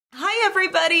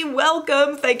everybody,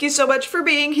 welcome. Thank you so much for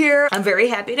being here. I'm very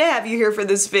happy to have you here for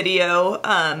this video.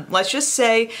 Let's just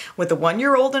say with a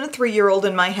 1-year-old and a 3-year-old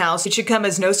in my house, it should come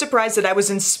as no surprise that I was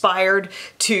inspired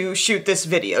to shoot this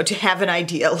video, to have an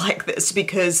idea like this,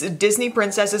 because Disney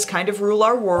princesses kind of rule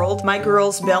our world. My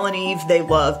girls, Belle and Eve, they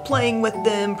love playing with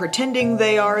them, pretending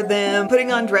they are them,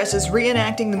 putting on dresses,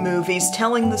 reenacting the movies,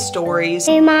 telling the stories.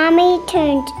 My mommy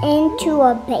turned into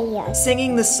a bear.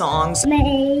 Singing the songs.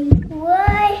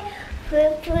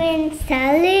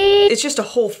 It's just a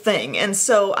whole thing, and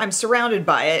so I'm surrounded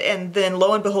by it, and then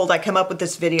lo and behold I come up with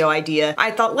this video idea.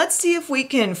 I thought, let's see if we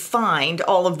can find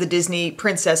all of the Disney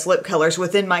princess lip colors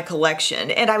within my collection,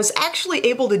 and I was actually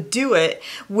able to do it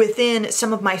within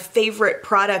some of my favorite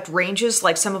product ranges,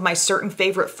 like some of my certain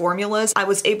favorite formulas. I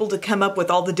was able to come up with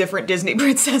all the different Disney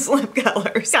princess lip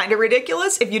colors. Kinda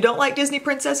ridiculous. If you don't like Disney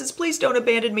princesses, please don't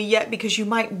abandon me yet, because you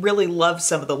might really love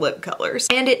some of the lip colors.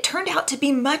 And it turned out to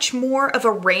be much more of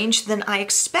a range than I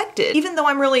expected. Even though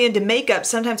I'm really into makeup,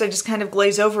 sometimes I just kind of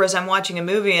glaze over as I'm watching a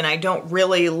movie and I don't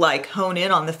really like hone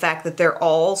in on the fact that they're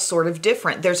all sort of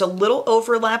different. There's a little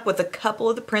overlap with a couple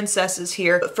of the princesses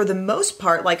here, but for the most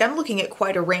part, like, I'm looking at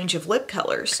quite a range of lip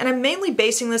colors. And I'm mainly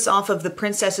basing this off of the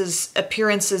princesses'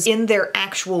 appearances in their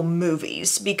actual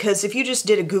movies, because if you just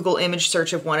did a Google image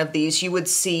search of one of these, you would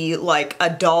see like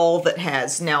a doll that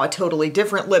has now a totally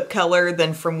different lip color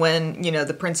than from when, you know,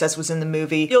 the princess was in the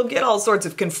movie. You'll get all sorts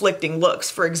of conflicting looks.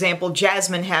 For example,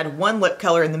 Jasmine had one lip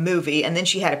color in the movie, and then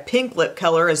she had a pink lip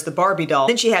color as the Barbie doll.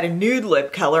 Then she had a nude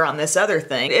lip color on this other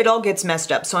thing. It all gets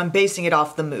messed up, so I'm basing it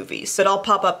off the movies. But I'll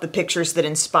pop up the pictures that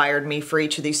inspired me for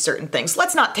each of these certain things.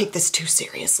 Let's not take this too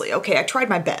seriously, okay? I tried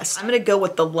my best. I'm gonna go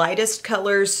with the lightest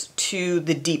colors to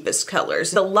the deepest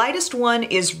colors. The lightest one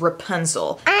is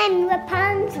Rapunzel. I'm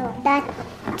Rapunzel. The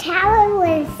tower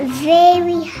was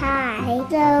very high,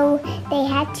 so they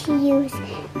had to use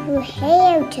her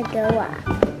hair to go up.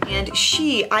 And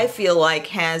she, I feel like,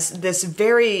 has this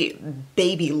very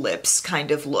baby lips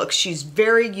kind of look. She's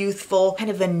very youthful, kind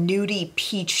of a nudie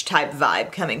peach type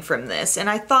vibe coming from this. And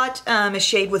I thought a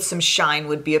shade with some shine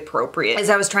would be appropriate as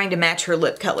I was trying to match her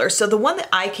lip color. So the one that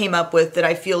I came up with that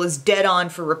I feel is dead on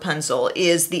for Rapunzel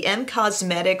is the M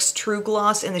Cosmetics True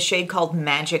Gloss in the shade called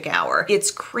Magic Hour.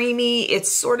 It's creamy, it's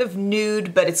sort of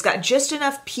nude, but it's got just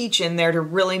enough peach in there to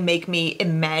really make me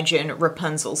imagine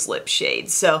Rapunzel's lip shade.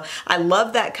 So I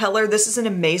love that color. This is an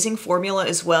amazing formula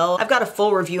as well. I've got a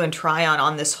full review and try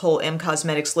on this whole M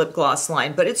Cosmetics lip gloss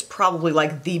line, but it's probably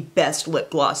like the best lip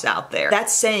gloss out there.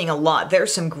 That's saying a lot.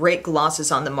 There's some great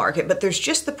glosses on the market, but there's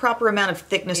just the proper amount of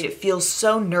thickness. It feels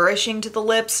so nourishing to the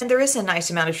lips, and there is a nice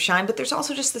amount of shine, but there's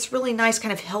also just this really nice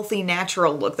kind of healthy,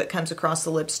 natural look that comes across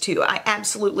the lips too. I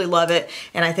absolutely love it,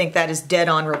 and I think that is dead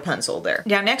on Rapunzel there.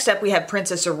 Now next up we have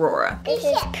Princess Aurora. This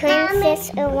is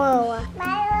Princess Aurora.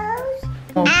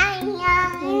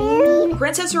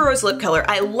 Princess Aurora's lip color,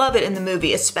 I love it in the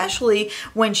movie, especially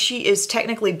when she is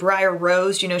technically Briar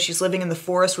Rose. You know, she's living in the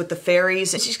forest with the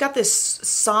fairies, and she's got this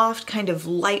soft kind of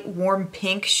light warm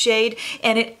pink shade,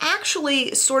 and it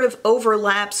actually sort of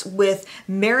overlaps with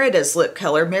Merida's lip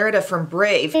color, Merida from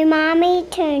Brave. My mommy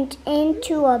turned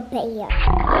into a bear.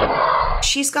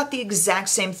 She's got the exact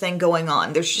same thing going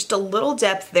on. There's just a little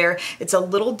depth there. It's a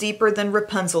little deeper than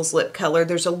Rapunzel's lip color.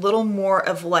 There's a little more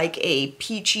of like a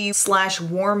peachy /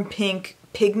 warm pink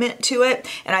pigment to it,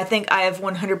 and I think I have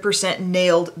 100%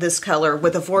 nailed this color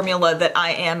with a formula that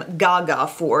I am gaga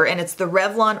for, and it's the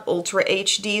Revlon Ultra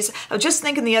HDs. I was just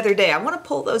thinking the other day, I want to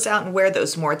pull those out and wear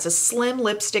those more. It's a slim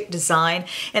lipstick design,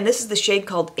 and this is the shade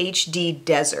called HD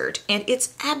Desert, and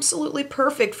it's absolutely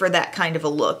perfect for that kind of a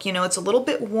look. You know, it's a little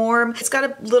bit warm, it's got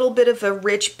a little bit of a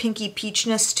rich pinky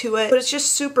peachness to it, but it's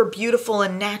just super beautiful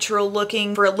and natural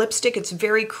looking. For a lipstick, it's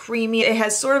very creamy. It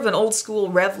has sort of an old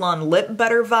school Revlon lip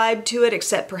butter vibe to it,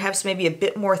 except perhaps maybe a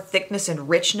bit more thickness and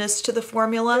richness to the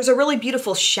formula. There's a really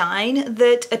beautiful shine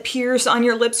that appears on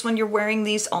your lips when you're wearing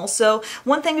these also.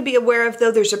 One thing to be aware of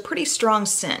though, there's a pretty strong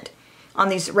scent on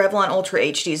these Revlon Ultra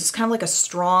HDs. It's kind of like a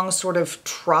strong sort of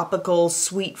tropical,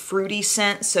 sweet, fruity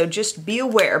scent, so just be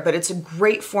aware, but it's a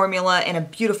great formula and a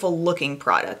beautiful looking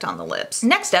product on the lips.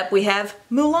 Next up we have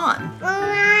Mulan.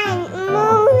 Mulan.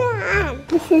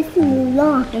 This is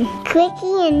Mulan.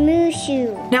 Quickie and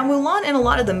Mushu. Now Mulan in a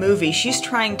lot of the movie, she's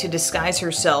trying to disguise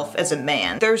herself as a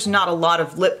man. There's not a lot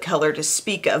of lip color to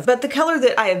speak of, but the color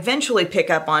that I eventually pick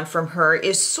up on from her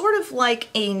is sort of like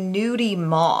a nudie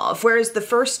mauve, whereas the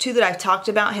first two that I've talked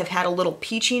about have had a little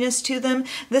peachiness to them.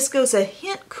 This goes a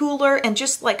hint cooler and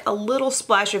just like a little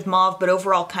splash of mauve, but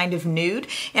overall kind of nude.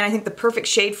 And I think the perfect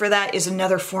shade for that is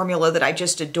another formula that I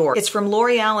just adore. It's from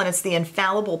L'Oreal and it's the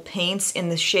Infallible Paints in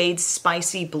the shade Spicy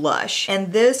Spicy Blush.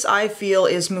 And this, I feel,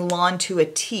 is Mulan to a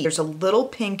T. There's a little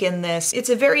pink in this. It's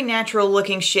a very natural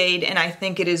looking shade, and I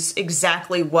think it is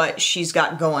exactly what she's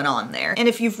got going on there. And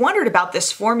if you've wondered about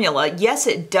this formula, yes,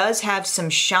 it does have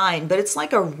some shine, but it's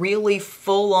like a really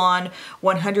full-on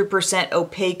 100%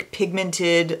 opaque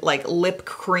pigmented like lip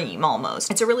cream almost.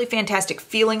 It's a really fantastic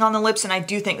feeling on the lips, and I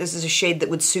do think this is a shade that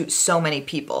would suit so many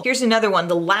people. Here's another one,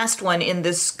 the last one in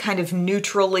this kind of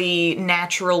neutrally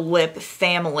natural lip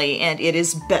family, and it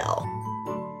is Belle.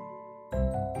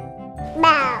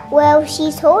 Well,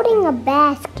 she's holding a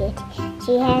basket.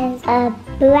 She has a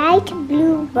bright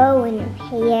blue bow in her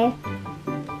hair.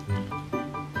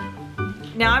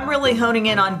 Now I'm really honing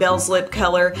in on Belle's lip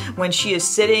color when she is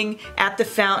sitting at the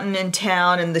fountain in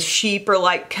town and the sheep are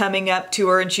like coming up to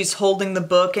her and she's holding the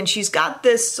book and she's got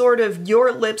this sort of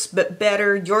your lips but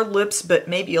better, your lips but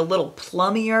maybe a little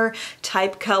plummier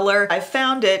type color. I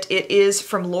found it. It is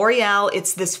from L'Oreal.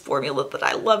 It's this formula that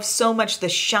I love so much, the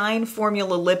Shine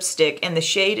Formula lipstick, and the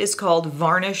shade is called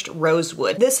Varnished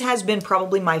Rosewood. This has been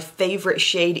probably my favorite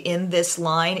shade in this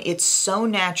line. It's so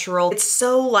natural. It's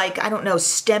so like, I don't know,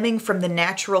 stemming from the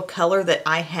natural color that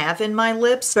I have in my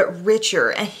lips, but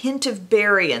richer, a hint of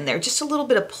berry in there, just a little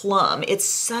bit of plum. It's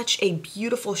such a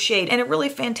beautiful shade and a really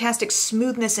fantastic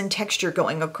smoothness and texture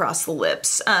going across the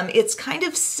lips. It's kind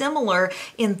of similar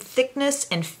in thickness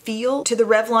and feel to the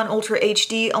Revlon Ultra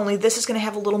HD, only this is going to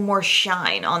have a little more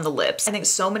shine on the lips. I think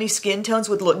so many skin tones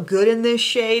would look good in this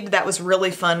shade. That was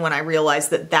really fun when I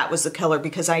realized that that was the color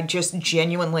because I just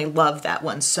genuinely love that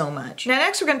one so much. Now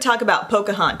next we're going to talk about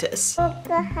Pocahontas.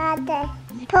 Pocahontas.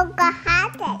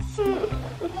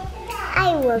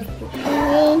 I was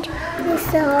paint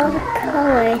with all the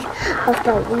colors of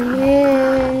the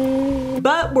wind.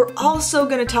 But we're also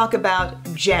going to talk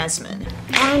about Jasmine.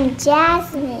 I'm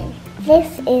Jasmine.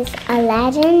 This is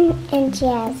Aladdin and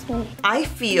Jasmine. I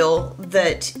feel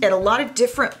that at a lot of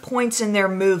different points in their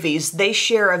movies, they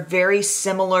share a very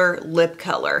similar lip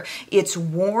color. It's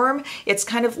warm, it's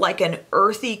kind of like an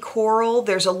earthy coral,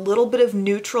 there's a little bit of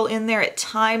neutral in there at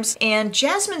times, and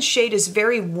Jasmine's shade is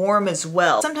very warm as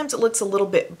well. Sometimes it looks a little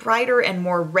bit brighter and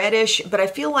more reddish, but I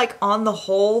feel like on the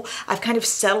whole, I've kind of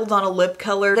settled on a lip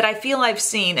color that I feel I've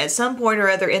seen at some point or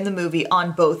other in the movie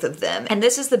on both of them. And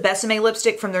this is the Besame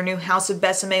lipstick from their new House of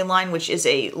Besame line, which is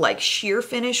a like sheer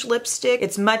finish lipstick.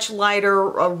 It's much lighter,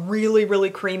 a really, really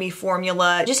creamy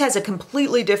formula. It just has a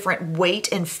completely different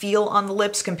weight and feel on the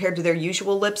lips compared to their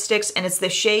usual lipsticks, and it's the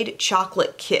shade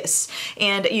Chocolate Kiss.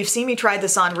 And you've seen me try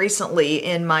this on recently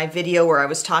in my video where I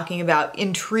was talking about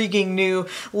intriguing new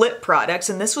lip products,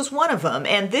 and this was one of them.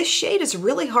 And this shade is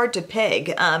really hard to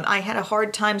peg. I had a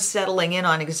hard time settling in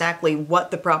on exactly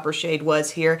what the proper shade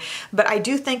was here, but I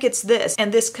do think it's this.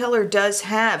 And this color does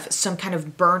have some kind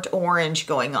of burnt orange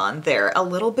going on there, a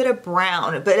little bit of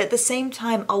brown, but at the same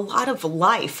time, a lot of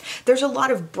life. There's a lot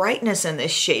of brightness in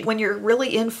this shade. When you're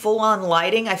really in full-on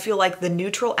lighting, I feel like the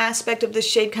neutral aspect of this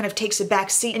shade kind of takes a back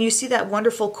seat, and you see that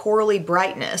wonderful corally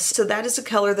brightness. So that is a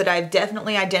color that I've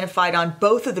definitely identified on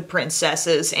both of the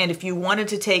princesses, and if you wanted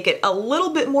to take it a little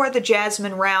bit more the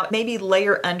Jasmine route, maybe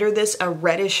layer under this a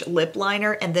reddish lip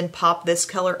liner and then pop this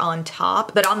color on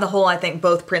top. But on the whole, I think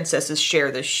both princesses share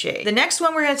this shade. The next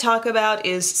one we're going to talk about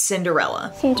is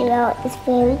Cinderella. Cinderella is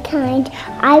very kind.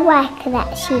 I like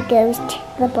that she goes to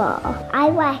the ball. I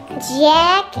like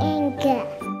Jack and Gus.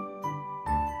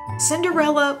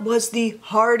 Cinderella was the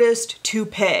hardest to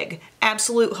peg,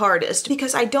 absolute hardest,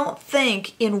 because I don't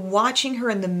think in watching her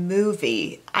in the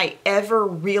movie I ever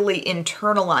really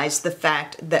internalized the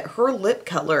fact that her lip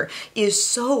color is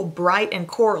so bright and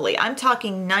corally. I'm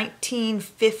talking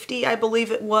 1950, I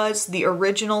believe it was, the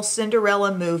original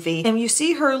Cinderella movie, and you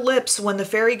see her lips when the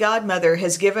fairy godmother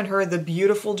has given her the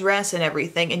beautiful dress and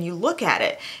everything, and you look at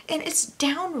it and it's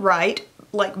downright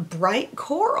like bright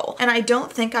coral. And I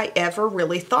don't think I ever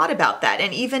really thought about that.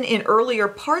 And even in earlier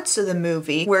parts of the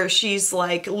movie where she's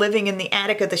like living in the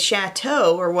attic of the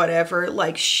chateau or whatever,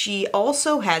 like she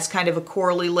also has kind of a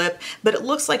corally lip, but it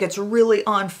looks like it's really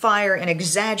on fire and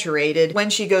exaggerated when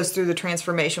she goes through the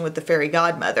transformation with the fairy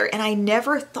godmother. And I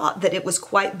never thought that it was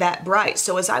quite that bright.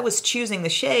 So as I was choosing the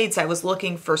shades, I was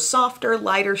looking for softer,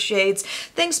 lighter shades,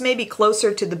 things maybe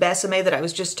closer to the Besame that I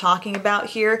was just talking about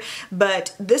here.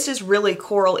 But this is really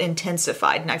coral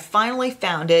intensified, and I finally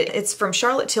found it. It's from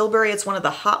Charlotte Tilbury. It's one of the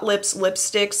Hot Lips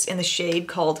lipsticks in the shade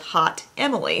called Hot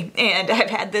Emily, and I've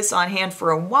had this on hand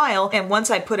for a while, and once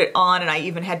I put it on, and I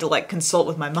even had to like consult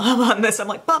with my mom on this, I'm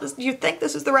like, Mom, do you think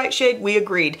this is the right shade? We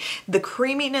agreed. The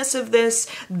creaminess of this,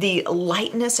 the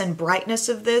lightness and brightness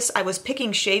of this, I was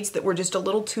picking shades that were just a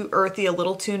little too earthy, a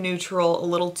little too neutral, a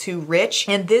little too rich,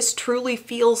 and this truly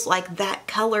feels like that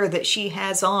color that she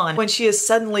has on when she has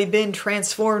suddenly been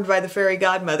transformed by the fairy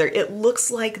godmother. It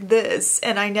looks like this,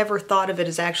 and I never thought of it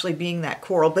as actually being that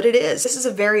coral, but it is. This is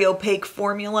a very opaque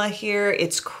formula here.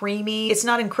 It's creamy. It's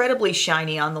not incredibly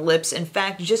shiny on the lips. In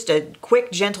fact, just a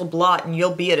quick gentle blot and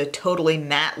you'll be at a totally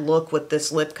matte look with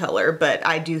this lip color, but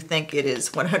I do think it is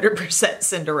 100%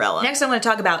 Cinderella. Next, I want to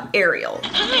talk about Ariel.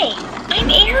 Hi, I'm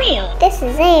Ariel. This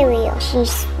is Ariel. She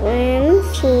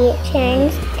swims, she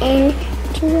turns into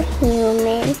a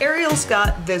human. Ariel's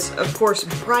got this, of course,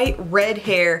 bright red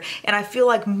hair, and I feel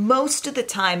like most of the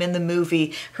time in the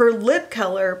movie, her lip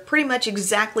color pretty much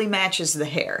exactly matches the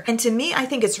hair. And to me, I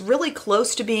think it's really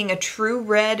close to being a true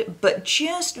red, but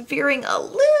just veering a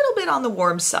little bit on the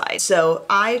warm side. So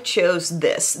I chose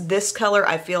this. This color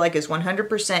I feel like is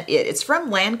 100% it. It's from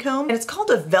Lancome, and it's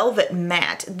called a Velvet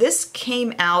Matte. This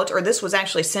came out, or this was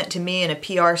actually sent to me in a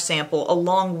PR sample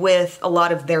along with a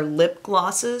lot of their lip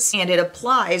glosses, and it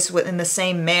applies in the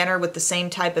same manner with the same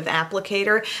type of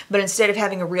applicator, but instead of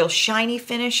having a real shiny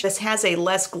finish, this has a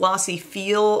less glossy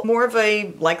feel, more of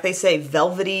a, like they say,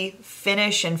 velvety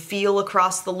finish and feel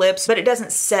across the lips, but it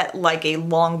doesn't set like a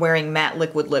long-wearing matte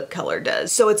liquid lip color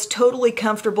does. So it's totally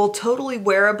comfortable, totally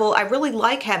wearable. I really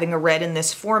like having a red in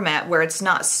this format where it's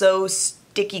not so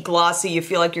sticky glossy, you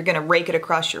feel like you're gonna rake it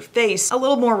across your face. A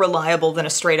little more reliable than a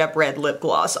straight up red lip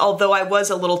gloss, although I was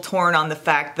a little torn on the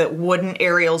fact that wouldn't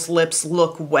Ariel's lips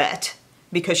look wet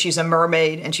because she's a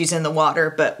mermaid and she's in the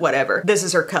water, but whatever. This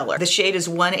is her color. The shade is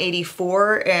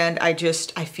 184, and I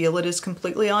feel it is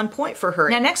completely on point for her.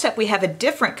 Now next up we have a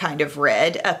different kind of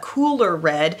red, a cooler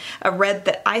red, a red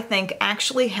that I think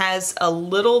actually has a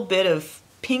little bit of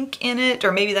pink in it,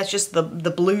 or maybe that's just the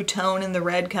blue tone in the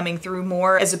red coming through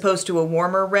more as opposed to a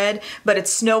warmer red, but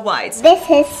it's Snow White's. This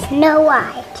is Snow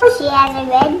White. She has a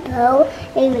red bow,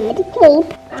 a red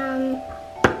cape,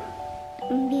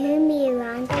 me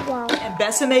around the wall. And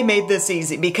Besame made this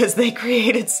easy because they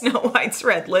created Snow White's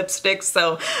red lipstick,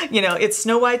 so, you know, it's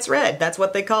Snow White's red. That's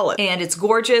what they call it. And it's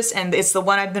gorgeous, and it's the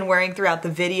one I've been wearing throughout the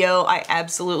video. I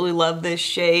absolutely love this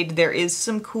shade. There is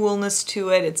some coolness to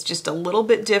it. It's just a little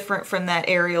bit different from that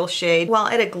Ariel shade. While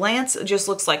at a glance, it just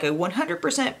looks like a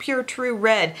 100% pure true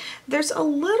red, there's a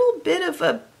little bit of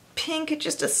a pink,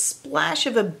 just a splash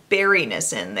of a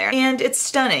berryness in there. And it's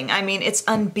stunning. I mean, it's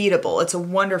unbeatable. It's a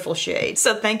wonderful shade.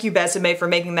 So thank you, Besame, for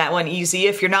making that one easy.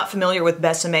 If you're not familiar with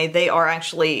Besame, they are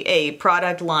actually a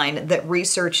product line that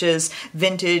researches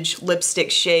vintage lipstick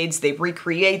shades. They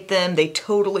recreate them. They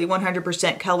totally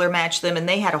 100% color match them, and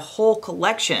they had a whole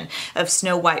collection of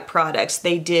Snow White products.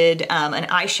 They did an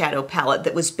eyeshadow palette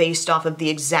that was based off of the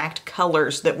exact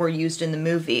colors that were used in the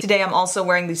movie. Today I'm also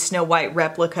wearing the Snow White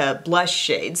replica blush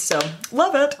shades. So,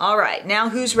 love it. All right, now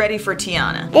who's ready for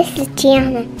Tiana? This is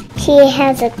Tiana. She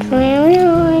has a crown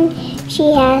on.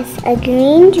 She has a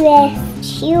green dress.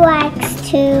 She likes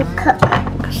to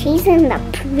cook. She's in the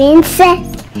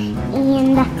Princess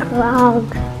and the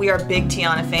Frog. We are big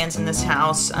Tiana fans in this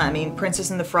house. I mean,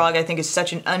 Princess and the Frog, I think, is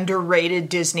such an underrated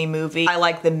Disney movie. I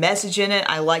like the message in it.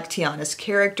 I like Tiana's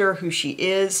character, who she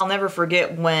is. I'll never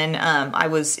forget when I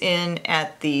was in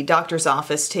at the doctor's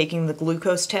office taking the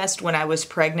glucose test when I was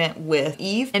pregnant with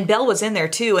Eve. And Belle was in there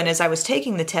too, and as I was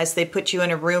taking the test, they put you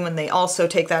in a room and they also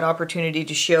take that opportunity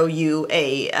to show you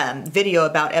a video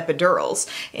about epidurals.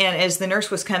 And as the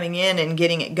nurse was coming in and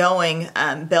getting it going,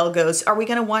 Belle goes, "Are we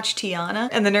gonna watch Tiana?"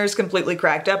 And the nurse completely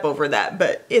cracked up over that,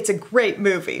 but it's a great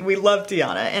movie. We love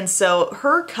Tiana. And so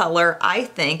her color, I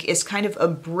think, is kind of a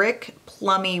brick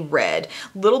plummy red.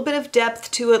 Little bit of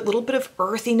depth to it, little bit of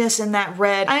earthiness in that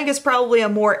red. I think it's probably a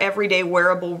more everyday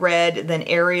wearable red than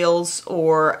Ariel's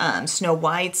or Snow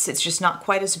White's. It's just not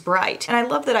quite as bright. And I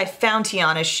love that I found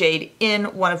Tiana's shade in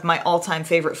one of my all-time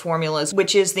favorite formulas,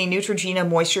 which is the Neutrogena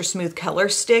Moisture Smooth Color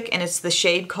Stick, and it's the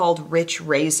shade called Rich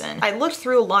Raisin. I looked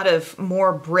through a lot of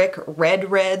more brick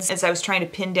red reds as I was trying to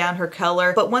pin down her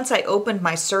color, but once I opened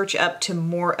my search up to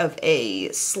more of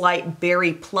a slight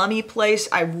berry plummy place,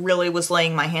 I really was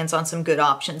laying my hands on some good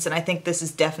options, and I think this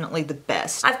is definitely the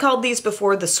best. I've called these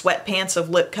before the sweatpants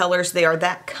of lip colors. They are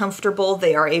that comfortable.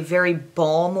 They are a very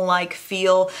balm-like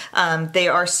feel. They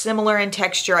are similar in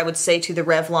texture, I would say, to the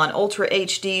Revlon Ultra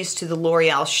HDs, to the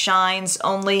L'Oreal Shines,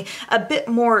 only a bit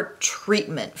more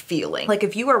treatment feeling. Like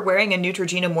if you are wearing a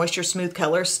Neutrogena Moisture Smooth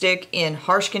Color Stick in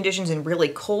harsh conditions and really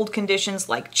cold conditions,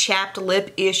 like chapped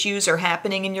lip issues are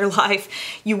happening in your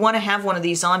life, you want to have one of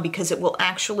these on because it will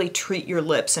actually treat your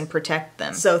lips and protect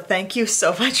them. So thank you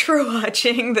so much for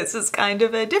watching. This is kind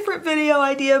of a different video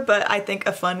idea, but I think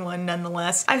a fun one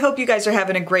nonetheless. I hope you guys are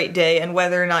having a great day, and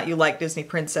whether or not you like Disney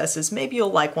princesses, maybe you'll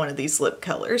like one of these lip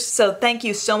colors. So thank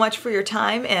you so much for your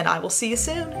time, and I will see you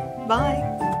soon.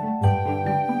 Bye.